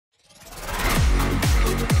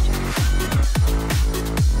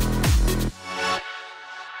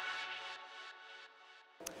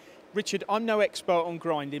Richard, I'm no expert on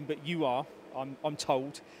grinding, but you are, I'm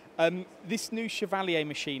told. This new Chevalier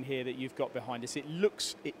machine here that you've got behind us, it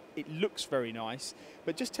looks very nice,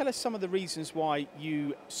 but just tell us some of the reasons why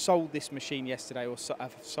you sold this machine yesterday or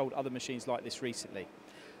have sold other machines like this recently.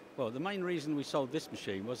 Well, the main reason we sold this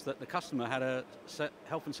machine was that the customer had a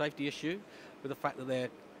health and safety issue with the fact that their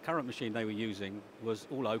current machine they were using was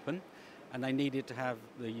all open and they needed to have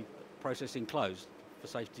the processing closed for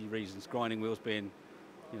safety reasons, grinding wheels being,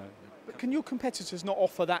 you know. But can your competitors not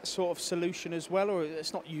offer that sort of solution as well, or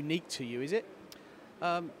it's not unique to you, is it?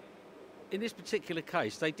 In this particular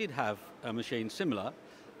case, they did have a machine similar,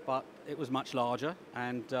 but it was much larger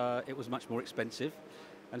and it was much more expensive.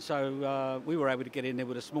 And so we were able to get in there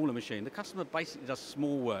with a smaller machine. The customer basically does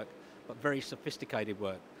small work, but very sophisticated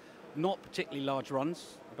work. Not particularly large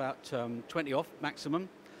runs, about 20 off maximum,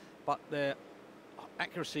 but their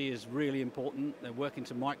accuracy is really important. They're working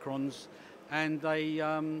to microns, and they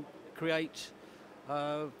create,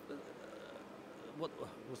 what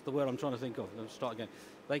was the word I'm trying to think of? Let's start again.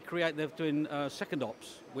 They're doing second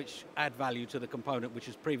ops, which add value to the component which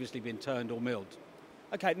has previously been turned or milled.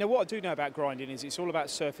 Okay, now what I do know about grinding is it's all about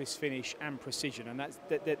surface finish and precision, and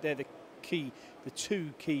they're the two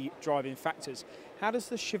key driving factors. How does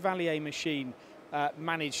the Chevalier machine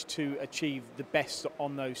manage to achieve the best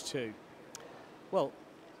on those two? Well,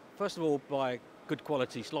 first of all, by good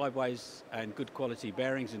quality slideways and good quality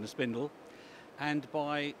bearings in the spindle, and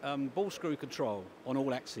by ball screw control on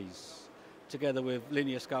all axes, together with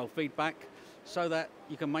linear scale feedback, so that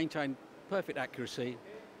you can maintain perfect accuracy,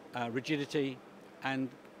 rigidity, and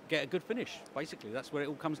get a good finish. Basically, that's where it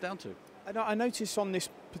all comes down to. And I notice on this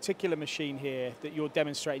particular machine here that you're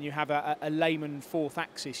demonstrating, you have a Lehman fourth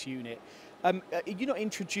axis unit. You're not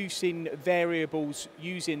introducing variables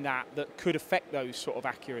using that could affect those sort of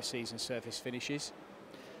accuracies and surface finishes?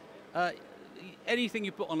 Anything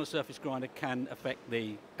you put on a surface grinder can affect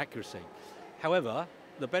the accuracy. However,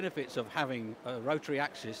 the benefits of having a rotary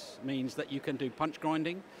axis means that you can do punch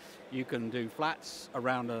grinding, you can do flats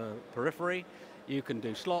around a periphery, you can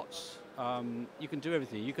do slots, you can do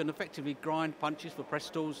everything. You can effectively grind punches for press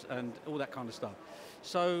tools and all that kind of stuff.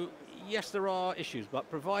 So yes, there are issues, but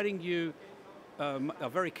providing you are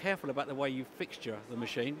very careful about the way you fixture the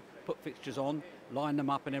machine, put fixtures on, line them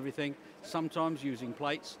up and everything, sometimes using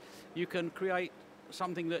plates, you can create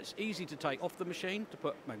something that's easy to take off the machine, to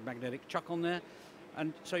put a magnetic chuck on there,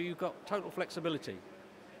 and so you've got total flexibility.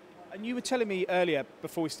 And you were telling me earlier,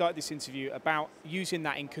 before we started this interview, about using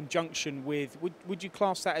that in conjunction with, would you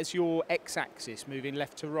class that as your x-axis, moving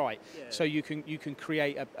left to right? Yeah. So you can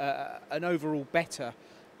create an overall better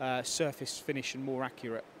surface finish and more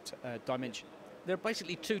accurate dimension? There are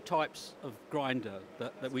basically two types of grinder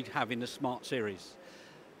that we have in the Smart series.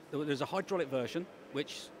 There's a hydraulic version,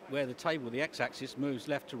 where the table, the x-axis, moves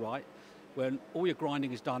left to right, when all your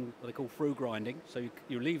grinding is done, what they call through grinding. So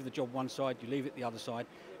you leave the job one side, you leave it the other side,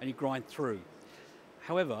 and you grind through.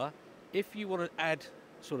 However, if you want to add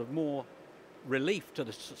sort of more relief to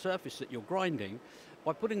the surface that you're grinding,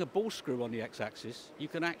 by putting a ball screw on the x-axis, you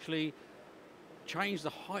can actually change the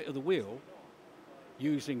height of the wheel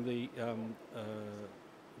using the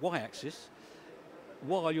y-axis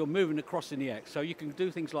while you're moving across in the X. So you can do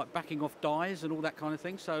things like backing off dies and all that kind of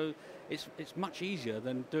thing. So it's much easier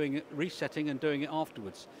than doing it, resetting and doing it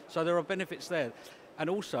afterwards. So there are benefits there. And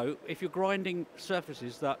also, if you're grinding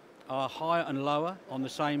surfaces that are higher and lower in the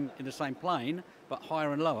same plane, but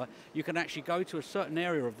higher and lower, you can actually go to a certain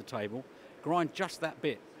area of the table, grind just that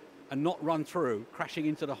bit, and not run through, crashing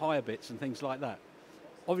into the higher bits and things like that.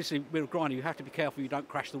 Obviously, with grinding, you have to be careful you don't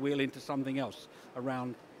crash the wheel into something else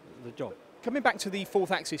around the job. Coming back to the fourth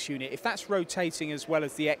axis unit, if that's rotating as well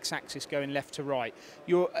as the x-axis going left to right,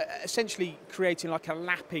 you're essentially creating like a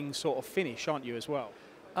lapping sort of finish, aren't you, as well?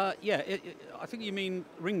 Yeah, I think you mean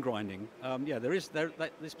ring grinding. Yeah,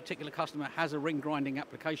 this particular customer has a ring grinding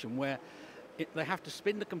application where they have to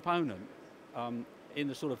spin the component in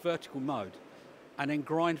the sort of vertical mode and then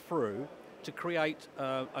grind through to create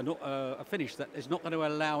a finish that is not going to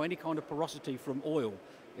allow any kind of porosity from oil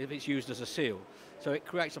if it's used as a seal. So it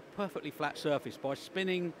creates a perfectly flat surface by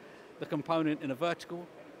spinning the component in a vertical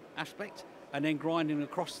aspect and then grinding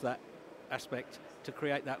across that aspect to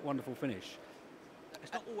create that wonderful finish.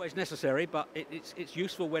 It's not always necessary, but it's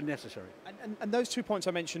useful when necessary. And those 2 points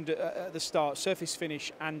I mentioned at the start, surface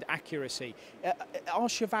finish and accuracy, are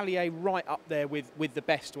Chevalier right up there with the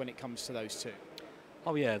best when it comes to those two?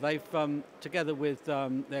 Oh yeah, they've, together with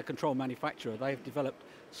their control manufacturer, they've developed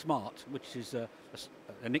Smart, which is a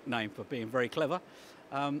nickname for being very clever,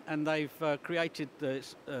 and they've created the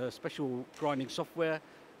special grinding software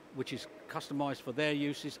which is customized for their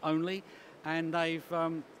uses only, and they've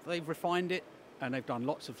refined it, and they've done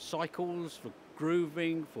lots of cycles for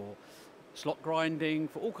grooving, for slot grinding,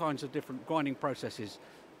 for all kinds of different grinding processes,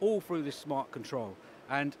 all through this smart control.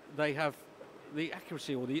 And they have the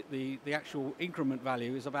accuracy, or the actual increment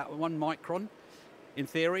value is about 1 micron in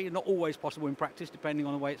theory, not always possible in practice depending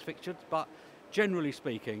on the way it's fixtured, but generally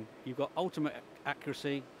speaking you've got ultimate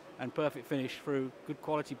accuracy and perfect finish through good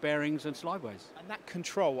quality bearings and slideways. And that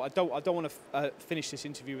control, I don't want to finish this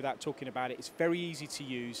interview without talking about it. It's very easy to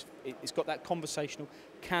use. It's got that conversational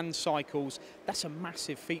can cycles. That's a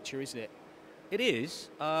massive feature, isn't it? It is,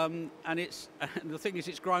 and the thing is,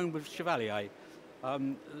 it's grown with Chevalier.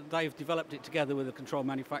 They've developed it together with a control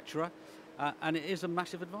manufacturer, and it is a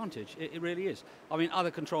massive advantage. It really is. I mean,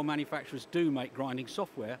 other control manufacturers do make grinding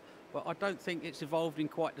software, but I don't think it's evolved in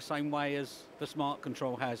quite the same way as the smart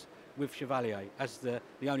control has with Chevalier, as the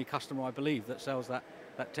only customer, I believe, that sells that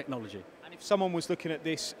technology. And if someone was looking at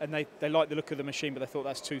this and they like the look of the machine but they thought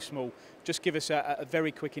that's too small, just give us a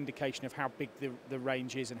very quick indication of how big the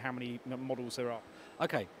range is and how many models there are.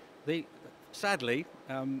 Okay, sadly,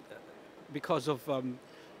 because of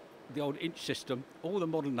the old inch system, all the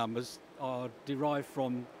model numbers are derived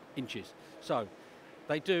from inches. So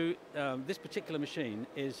they do, this particular machine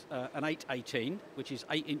is an 818, which is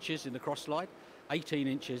 8 inches in the cross slide, 18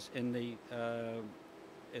 inches in the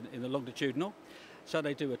longitudinal. So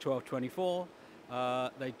they do a 1224,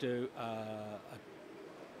 they do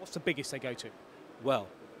What's the biggest they go to? Well,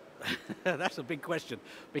 that's a big question,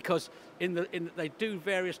 because they do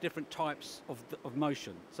various different types of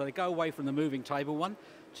motion. So they go away from the moving table one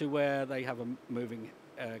to where they have a moving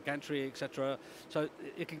gantry, etc. So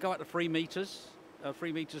it can go up to 3 meters,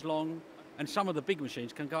 3 meters long, and some of the big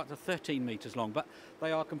machines can go up to 13 meters long, but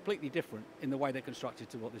they are completely different in the way they're constructed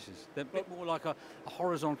to what this is. They're a bit more like a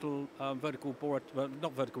horizontal vertical borer, well,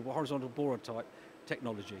 not vertical, but horizontal borer type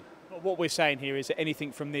technology. What we're saying here is that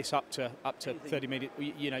anything from this up to 30 meters,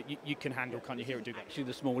 you can handle, can't you? Here at Dugard. Actually,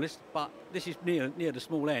 the smallest, but this is near the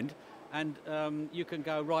small end, and you can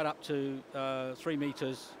go right up to 3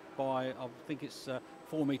 meters by, I think it's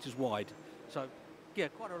 4 meters wide. So, yeah,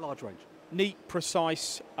 quite a large range. Neat,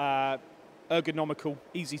 precise, ergonomical,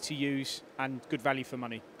 easy to use, and good value for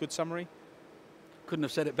money. Good summary? Couldn't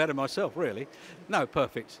have said it better myself, really. No,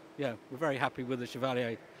 perfect. Yeah, we're very happy with the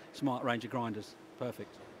Chevalier Smart Range of grinders.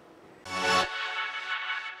 Perfect.